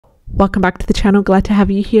Welcome back to the channel. Glad to have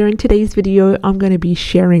you here. In today's video, I'm going to be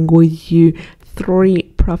sharing with you 3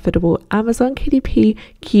 profitable Amazon KDP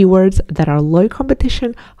keywords that are low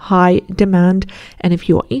competition, high demand. And if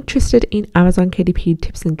you're interested in Amazon KDP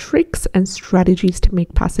tips and tricks and strategies to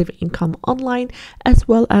make passive income online, as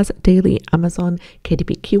well as daily Amazon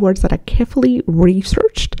KDP keywords that are carefully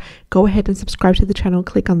researched, go ahead and subscribe to the channel.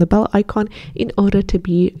 Click on the bell icon in order to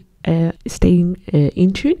be staying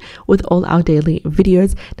in tune with all our daily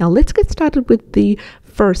videos. Now let's get started with the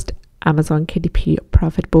first Amazon KDP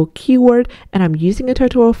profitable keyword, and I'm using a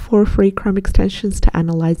total of 4 free Chrome extensions to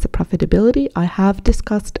analyze the profitability. I have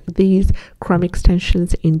discussed these Chrome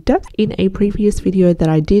extensions in depth in a previous video that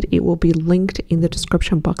I did. It will be linked in the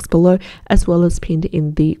description box below, as well as pinned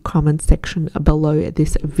in the comment section below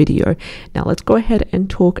this video. Now let's go ahead and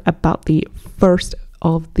talk about the first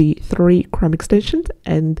of the 3 Chrome extensions,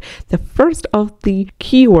 and the first of the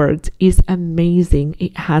keywords is amazing.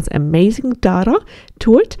 It has amazing data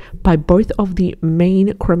to it by both of the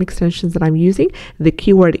main Chrome extensions that I'm using. The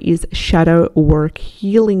keyword is shadow work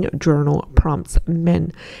healing journal prompts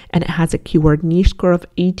men, and it has a keyword niche score of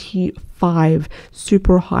 85,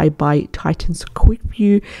 super high by Titan's quick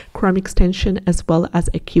view Chrome extension, as well as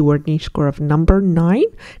a keyword niche score of number 9,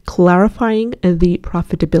 clarifying the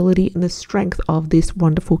profitability and the strength of this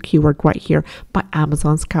wonderful keyword right here by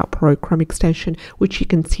Amazon Scout Pro Chrome extension, which you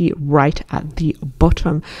can see right at the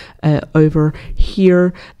bottom over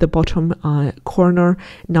here, the bottom corner,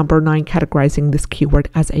 number 9, categorizing this keyword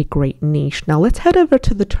as a great niche. Now let's head over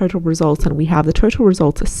to the total results, and we have the total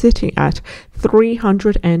results sitting at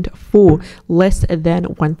 304, less than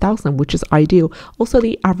 1,000, which is ideal. Also,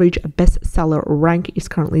 the average bestseller rank is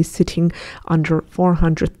currently sitting under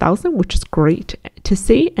 400,000, which is great to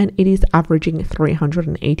see, and it is averaging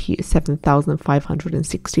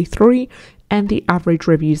 387,563, and the average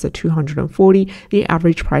reviews are 240. The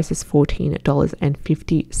average price is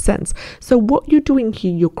 $14.50. So what you're doing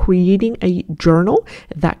here, you're creating a journal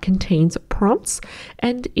that contains prompts,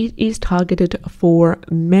 and it is targeted for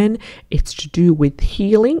men. It's to do with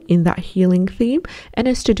healing, in that healing theme, and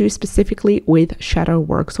it's to do specifically with shadow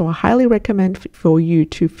work. So I highly recommend for you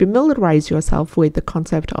to familiarize yourself with the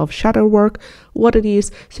concept of shadow work, what it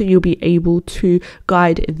is, so you'll be able to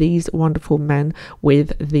guide these wonderful men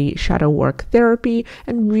with the shadow work therapy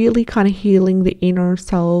and really kind of healing the inner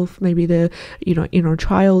self, maybe the inner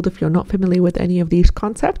child. If you're not familiar with any of these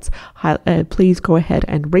concepts, please go ahead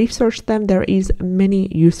and research them. There is many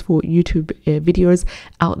useful YouTube videos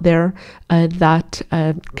out there that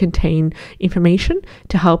contain information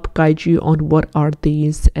to help guide you on what are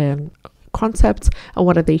these concepts and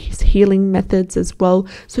what are these healing methods as well.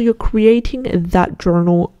 So you're creating that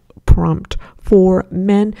journal prompt for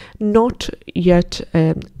men, not yet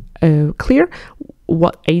clear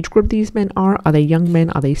what age group these men are. Are they young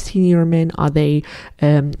men? Are they senior men? Are they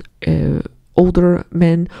older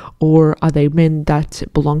men? Or are they men that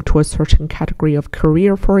belong to a certain category of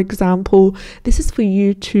career, for example? This is for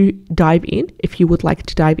you to dive in. If you would like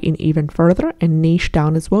to dive in even further and niche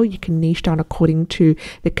down as well, you can niche down according to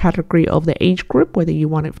the category of the age group, whether you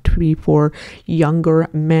want it to be for younger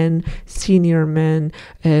men, senior men,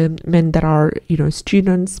 men that are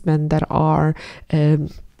students, men that are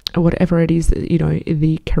whatever it is,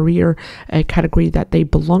 the career category that they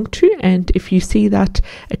belong to. And if you see that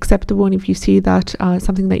acceptable, and if you see that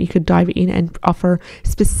something that you could dive in and offer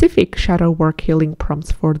specific shadow work healing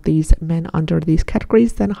prompts for these men under these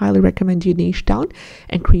categories, then highly recommend you niche down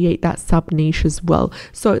and create that sub niche as well.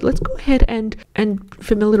 So let's go ahead and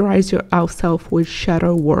familiarize ourselves with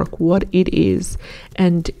shadow work, what it is,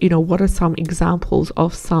 and what are some examples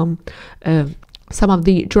of some of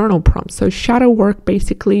the journal prompts. So shadow work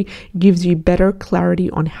basically gives you better clarity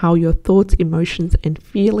on how your thoughts, emotions, and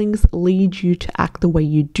feelings lead you to act the way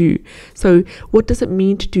you do. So what does it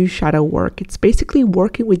mean to do shadow work? It's basically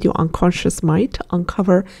working with your unconscious mind to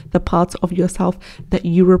uncover the parts of yourself that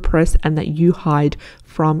you repress and that you hide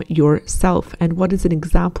from yourself. And what is an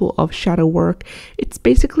example of shadow work? It's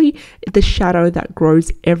basically the shadow that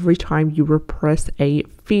grows every time you repress a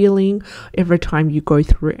feeling, every time you go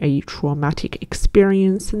through a traumatic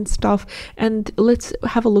experience and stuff. And let's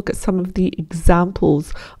have a look at some of the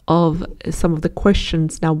examples of some of the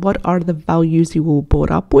questions. Now, what are the values you were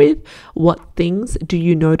brought up with? What things do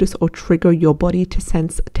you notice or trigger your body to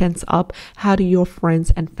tense up? How do your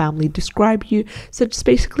friends and family describe you? So just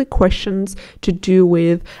basically questions to do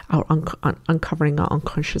with our uncovering our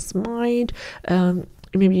unconscious mind.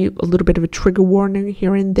 Maybe a little bit of a trigger warning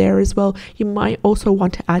here and there as well. You might also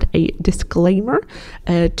want to add a disclaimer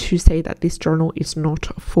to say that this journal is not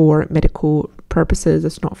for medical purposes.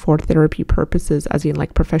 It's not for therapy purposes, as in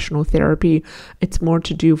like professional therapy. It's more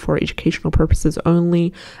to do for educational purposes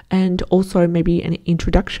only. And also maybe an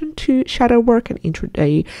introduction to shadow work,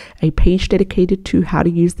 a page dedicated to how to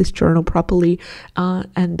use this journal properly,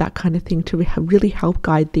 and that kind of thing, to really help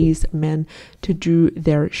guide these men to do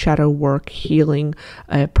their shadow work healing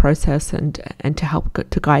process, and to help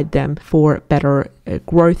to guide them for better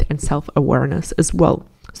growth and self-awareness as well.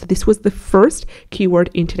 So this was the first keyword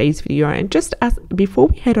in today's video. And just as before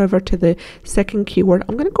we head over to the second keyword,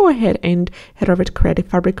 I'm going to go ahead and head over to Creative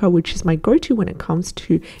Fabrica, which is my go-to when it comes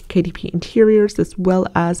to KDP interiors as well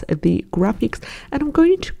as the graphics. And I'm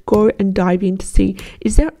going to go and dive in to see,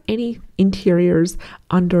 is there any interiors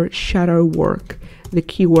under shadow work, the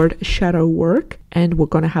keyword shadow work, and we're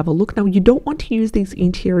going to have a look. Now, you don't want to use these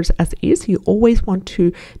interiors as is. You always want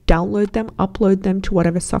to download them, upload them to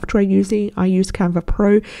whatever software you're using. I use Canva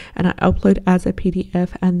Pro and I upload as a PDF,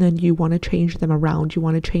 and then you want to change them around. You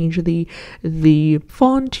want to change the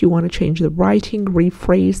font, you want to change the writing,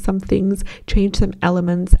 rephrase some things, change some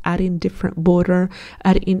elements, add in different border,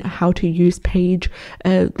 add in how to use page,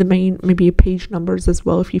 maybe page numbers as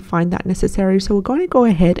well if you find that necessary. So we're going to go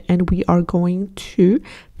ahead and we are going to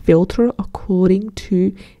filter according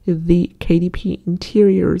to the KDP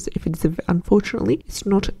interiors. If it's unfortunately it's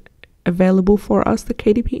not available for us, the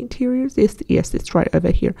KDP interiors, yes, it's right over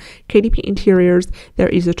here. KDP interiors, there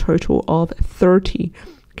is a total of 30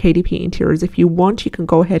 KDP interiors. If you want, you can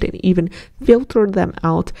go ahead and even filter them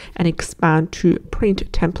out and expand to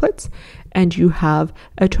print templates, and you have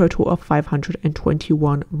a total of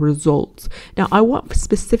 521 results. Now, I want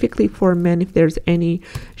specifically for men, if there's any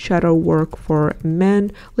shadow work for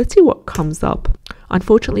men. Let's see what comes up.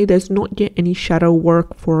 Unfortunately, there's not yet any shadow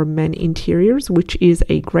work for men interiors, which is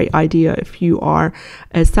a great idea if you are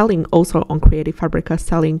selling also on Creative Fabrica,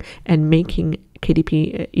 selling and making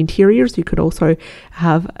KDP interiors. You could also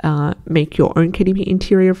have make your own KDP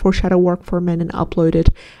interior for shadow work for men and upload it.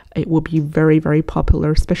 It will be very, very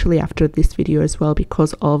popular, especially after this video as well,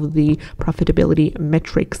 because of the profitability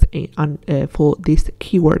metrics for this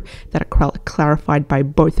keyword that are clarified by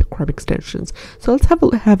both Chrome extensions. So let's have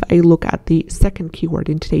a look at the second keyword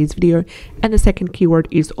in today's video. And the second keyword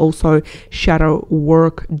is also shadow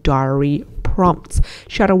work diary prompts.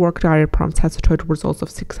 Shadow work diary prompts has a total results of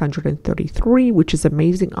 633, which is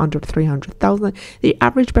amazing, under 300,000. The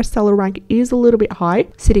average bestseller rank is a little bit high,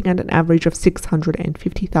 sitting at an average of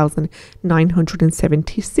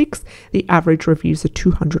 650,976. The average reviews are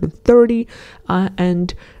 230,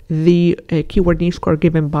 and the keyword niche score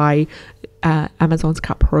given by Amazon's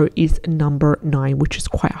Cat Pro is number 9, which is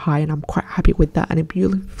quite high, and I'm quite happy with that, and it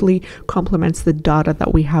beautifully complements the data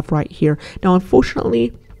that we have right here. Now,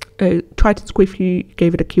 unfortunately, Triton Squiffy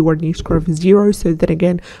gave it a keyword niche score of 0, so then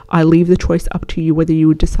again, I leave the choice up to you whether you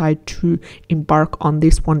would decide to embark on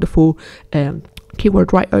this wonderful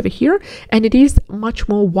keyword right over here. And it is much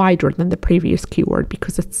more wider than the previous keyword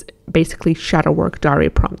because it's basically shadow work diary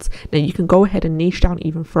prompts. Now you can go ahead and niche down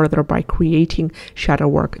even further by creating shadow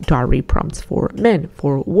work diary prompts for men,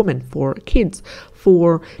 for women, for kids,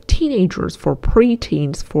 for teenagers, for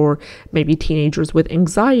preteens, for maybe teenagers with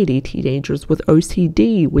anxiety, teenagers with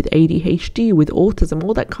OCD, with ADHD, with autism,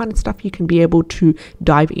 all that kind of stuff you can be able to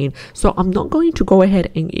dive in. So I'm not going to go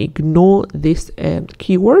ahead and ignore this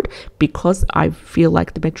keyword because I feel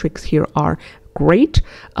like the metrics here are great.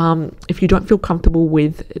 If you don't feel comfortable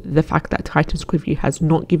with the fact that Titan Squiffy has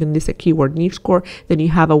not given this a keyword niche score, then you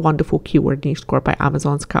have a wonderful keyword niche score by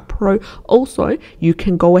Amazon's Cat Pro. Also, you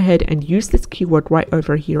can go ahead and use this keyword right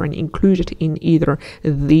over here and include it in either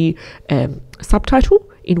the subtitle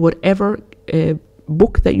in whatever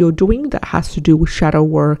book that you're doing that has to do with shadow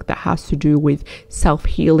work, that has to do with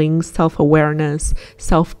self-healing, self-awareness,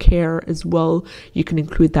 self-care as well. You can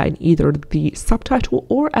include that in either the subtitle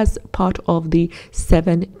or as part of the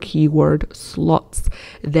 7 keyword slots.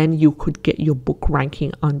 Then you could get your book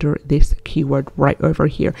ranking under this keyword right over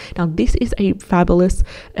here. Now, this is a fabulous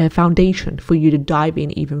foundation for you to dive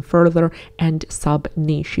in even further and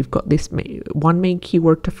sub-niche. You've got this one main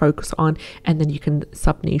keyword to focus on, and then you can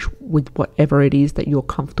sub-niche with whatever it is that you're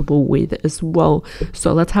comfortable with as well.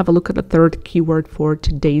 So let's have a look at the third keyword for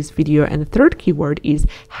today's video. And the third keyword is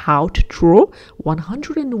how to draw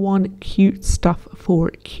 101 cute stuff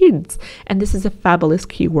for kids. And this is a fabulous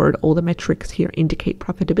keyword. All the metrics here indicate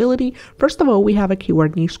profitability. First of all, we have a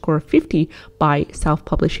keyword niche score of 50 by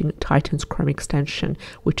self-publishing Titan's Chrome extension,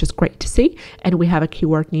 which is great to see. And we have a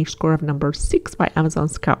keyword niche score of number 6 by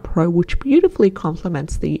Amazon's Cat Pro, which beautifully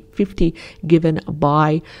complements the 50 given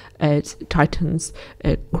by Titan's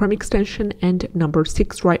extensions, Chrome extension, and number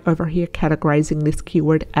 6 right over here, categorizing this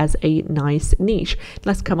keyword as a nice niche.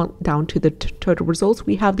 Let's come on down to the total results.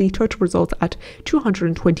 We have the total results at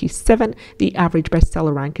 227. The average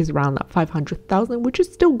bestseller rank is around that 500,000, which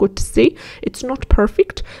is still good to see. It's not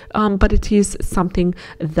perfect, but it is something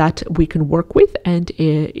that we can work with, and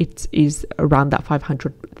it is around that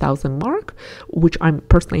 500,000 mark, which I'm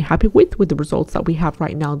personally happy with the results that we have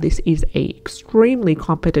right now. This is a extremely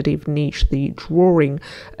competitive niche. The drawing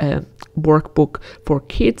workbook for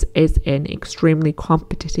kids is an extremely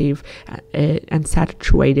competitive and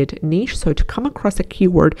saturated niche. So to come across a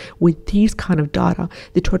keyword with these kind of data,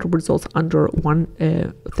 the total results under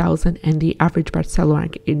 1,000 and the average bestseller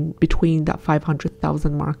rank in between that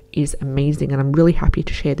 500,000 mark is amazing, and I'm really happy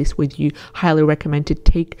to share this with you. Highly recommended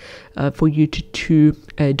for you to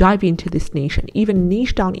dive into this niche and even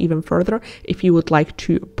niche down even further if you would like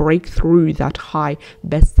to break through that high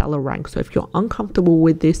bestseller rank. So if you're uncomfortable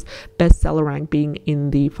with this bestseller rank being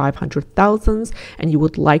in the 500,000s and you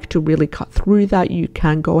would like to really cut through that, you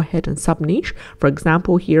can go ahead and sub niche. For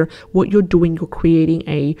example, here what you're doing, you're creating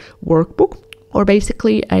a workbook or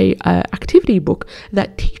basically a activity book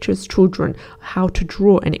that teaches children how to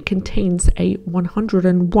draw, and it contains a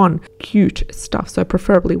 101 cute stuff, so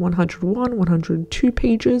preferably 101, 102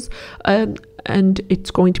 pages, and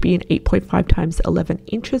it's going to be in 8.5 times 11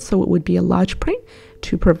 inches, so it would be a large print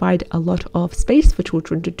to provide a lot of space for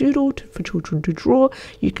children to doodle, for children to draw.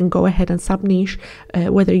 You can go ahead and sub niche,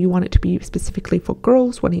 whether you want it to be specifically for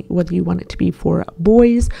girls, whether you want it to be for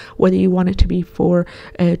boys, whether you want it to be for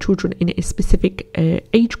children in a specific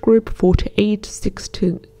age group, 4 to 8, 6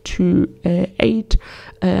 to 8,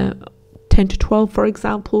 10 to 12, for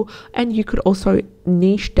example. And you could also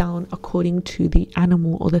niche down according to the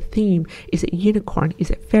animal or the theme. Is it unicorn?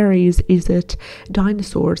 Is it fairies? Is it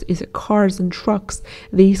dinosaurs? Is it cars and trucks?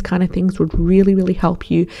 These kind of things would really, really help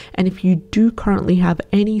you. And if you do currently have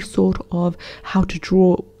any sort of how to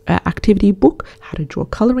draw activity book, how to draw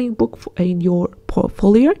coloring book in your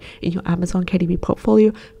portfolio, in your Amazon KDP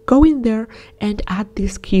portfolio, go in there and add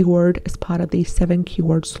this keyword as part of these 7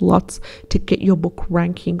 keyword slots to get your book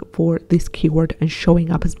ranking for this keyword and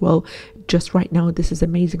showing up as well. Just right now, this is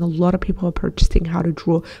amazing. A lot of people are purchasing how to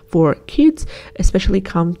draw for kids, especially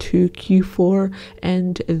come to Q4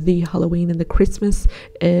 and the Halloween and the Christmas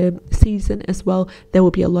season as well. There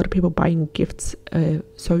will be a lot of people buying gifts,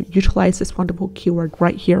 so utilize this wonderful keyword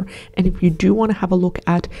right here. And if you do want to have a look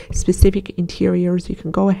at specific interiors, you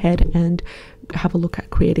can go ahead and have a look at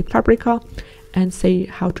Creative Fabrica and say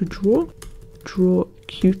how to draw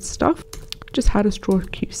cute stuff, just how to draw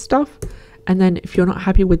cute stuff. And then if you're not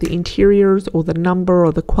happy with the interiors or the number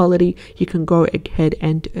or the quality, you can go ahead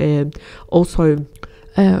and also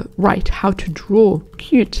write how to draw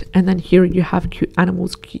cute. And then here you have cute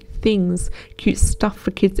animals, cute things, cute stuff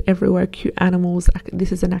for kids everywhere, cute animals.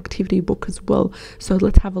 This is an activity book as well. So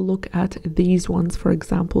let's have a look at these ones. For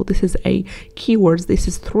example, this is a keywords. This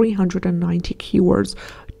is 390 keywords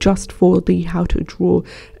just for the how to draw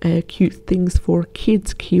cute things for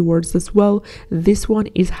kids keywords as well. This one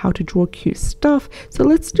is how to draw cute stuff. So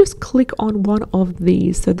let's just click on one of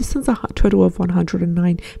these. So this is a total of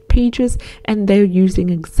 109 pages, and they're using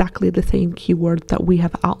exactly the same keyword that we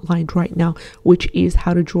have outlined right now, which is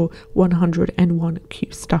how to draw 101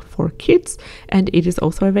 cute stuff for kids. And it is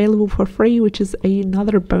also available for free, which is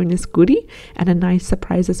another bonus goodie and a nice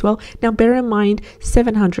surprise as well. Now bear in mind,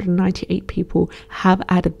 798 people have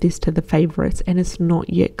added this to the favorites, and it's not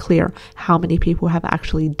yet clear how many people have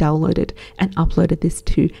actually downloaded and uploaded this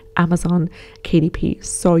to Amazon KDP.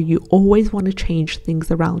 So you always want to change things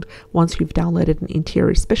around once you've downloaded an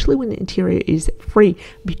interior, especially when the interior is free,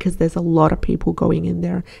 because there's a lot of people going in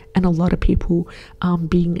there and a lot of people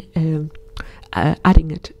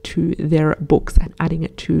adding it to their books and adding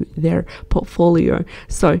it to their portfolio.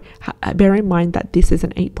 So bear in mind that this is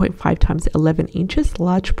an 8.5 times 11 inches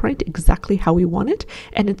large print, exactly how we want it,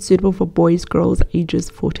 and it's suitable for boys, girls ages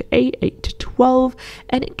 4 to 8, 8 to 12,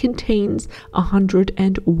 and it contains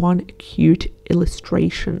 101 cute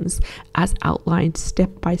illustrations as outlined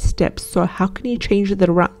step by step. So how can you change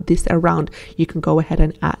this around? You can go ahead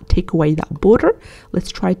and take away that border.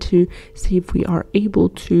 Let's try to see if we are able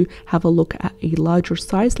to have a look at a larger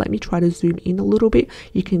size. Let me try to zoom in a little bit.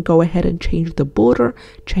 You can go ahead and change the border,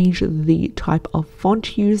 change the type of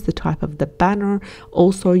font used, the type of the banner.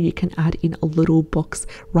 Also, you can add in a little box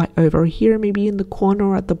right over here, maybe in the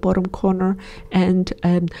corner, at the bottom corner, and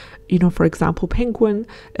you know, for example, penguin,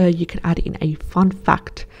 you can add in a fun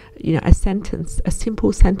fact. a sentence, a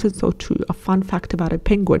simple sentence or two, a fun fact about a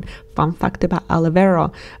penguin, fun fact about aloe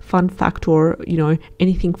vera, fun fact, or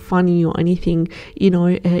anything funny or anything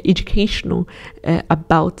educational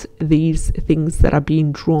about these things that are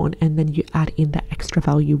being drawn, and then you add in the extra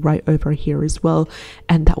value right over here as well,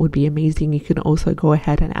 and that would be amazing. You can also go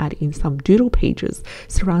ahead and add in some doodle pages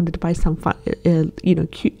surrounded by some fun,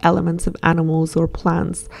 cute elements of animals or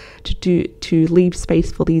plants to leave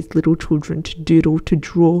space for these little children to doodle, to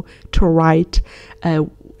draw, to write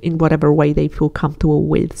in whatever way they feel comfortable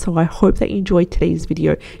with. So I hope that you enjoyed today's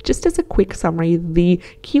video. Just as a quick summary, the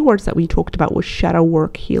keywords that we talked about was shadow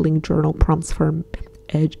work, healing journal prompts for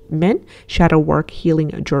men, shadow work,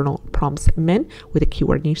 healing journal prompts men, with a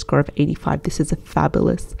keyword niche score of 85. This is a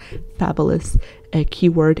fabulous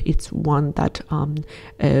keyword. It's one that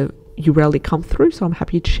you rarely come through, so I'm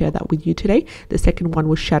happy to share that with you today. The second one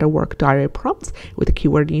was shadow work diary prompts with a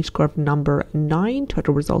keyword niche score of number 9,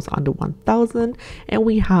 total results under 1000. And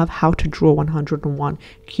we have how to draw 101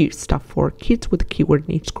 cute stuff for kids with a keyword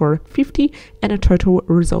niche score of 50 and a total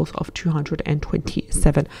result of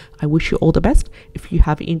 227. I wish you all the best. If you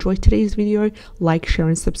have enjoyed today's video, like, share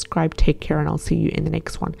and subscribe. Take care, and I'll see you in the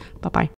next one. Bye bye.